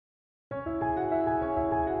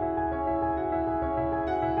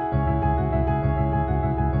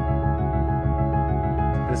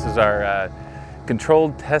This is our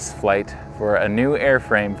controlled test flight for a new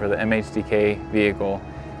airframe for the MHDK vehicle,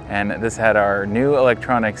 and this had our new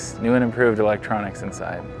electronics, new and improved electronics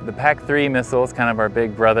inside. The PAC-3 missile is kind of our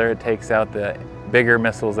big brother. It takes out the bigger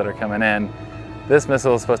missiles that are coming in. This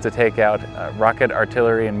missile is supposed to take out rocket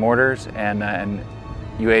artillery and mortars and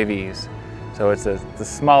UAVs. So it's the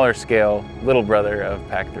smaller scale little brother of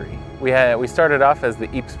PAC-3. We started off as the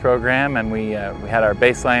EAPS program, and we had our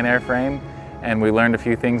baseline airframe, and we learned a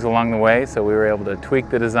few things along the way, so we were able to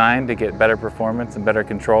tweak the design to get better performance and better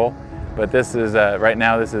control. But this is, right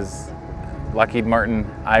now, this is Lockheed Martin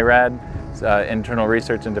IRAD, internal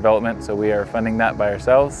research and development, so we are funding that by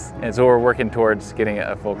ourselves. And so we're working towards getting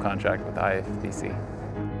a full contract with IFBC.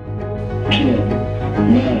 10,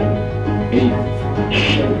 9, 8,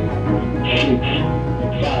 7, 6,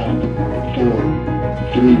 5, 4,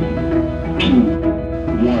 3, 2,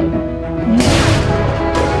 1, 0.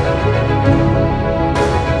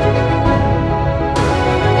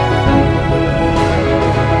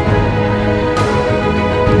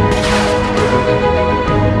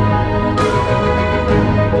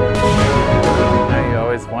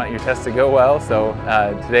 Want your test to go well, so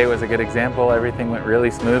today was a good example. Everything went really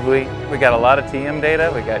smoothly. We got a lot of TM data,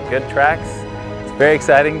 we got good tracks. It's very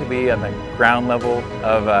exciting to be on the ground level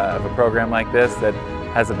of a program like this that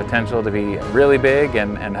has the potential to be really big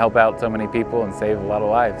and help out so many people and save a lot of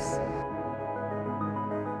lives.